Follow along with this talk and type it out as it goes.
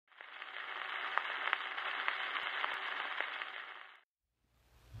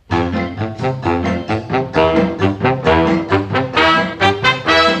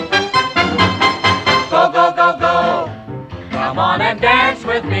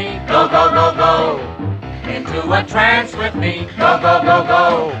me, go, go, go, go. Into a trance with me, go, go, go,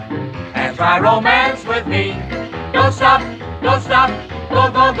 go. And try romance with me. Don't stop, don't stop, go,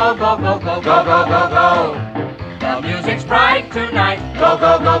 go, go, go, go, go, go, go, go, go. The music's bright tonight, go,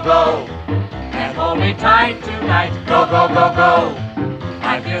 go, go, go. And hold me tight tonight, go, go, go, go.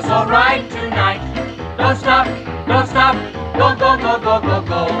 I feel so right tonight. Don't stop, don't stop, go, go, go, go, go,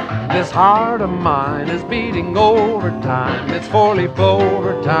 go. This heart of mine is beating overtime. It's 4-leaf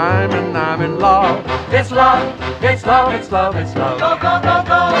overtime and I'm in love. It's love, it's love, it's love, it's love. Go, go, go,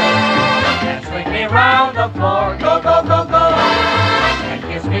 go. And swing me round the floor, go, go, go, go. And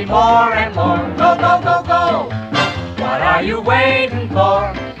kiss me more and more, go, go, go, go. What are you waiting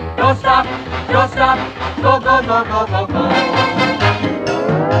for? Don't stop, go, go, go, go, go, go.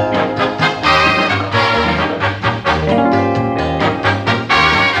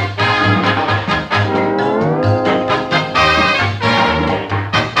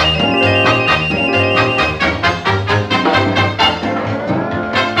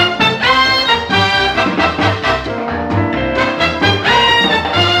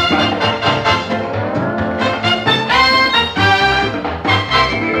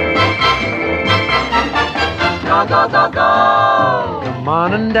 Go, go, go. Come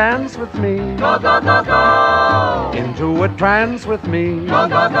on and dance with me. Go, go, go, go. Into a trance with me. Go,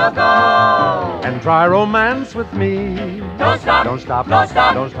 go, go, go. And try romance with me. Don't stop, don't stop, don't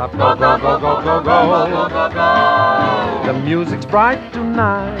stop, don't stop. Go, go, go, go, go, go, go, go, go. The music's bright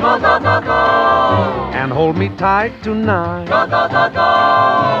tonight. Go, go, go, go. And hold me tight tonight. Go, go, go, go.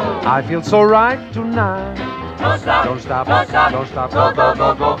 I feel so right tonight. Don't stop, don't stop, don't stop, don't stop. Go, go,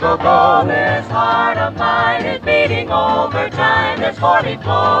 go, go, go, go. This heart of mine is beating overtime. This 4-leaf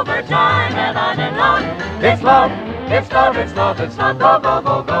overtime, and I'm in love. It's love, it's love, it's love, it's love. Go, go,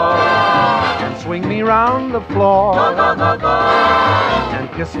 go, go. And swing me round the floor. Go, go, go, go. And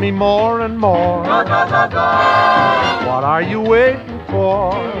kiss me more and more. Go, go, go, go. What are you waiting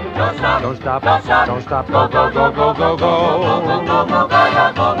for? Don't stop, don't stop, don't stop, don't stop. Go, go, go, go, go, go. Go, go, go, go, go,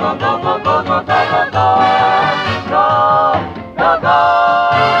 go, go, go, go, go, go, go, go, go, go, go,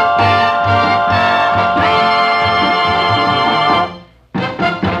 go.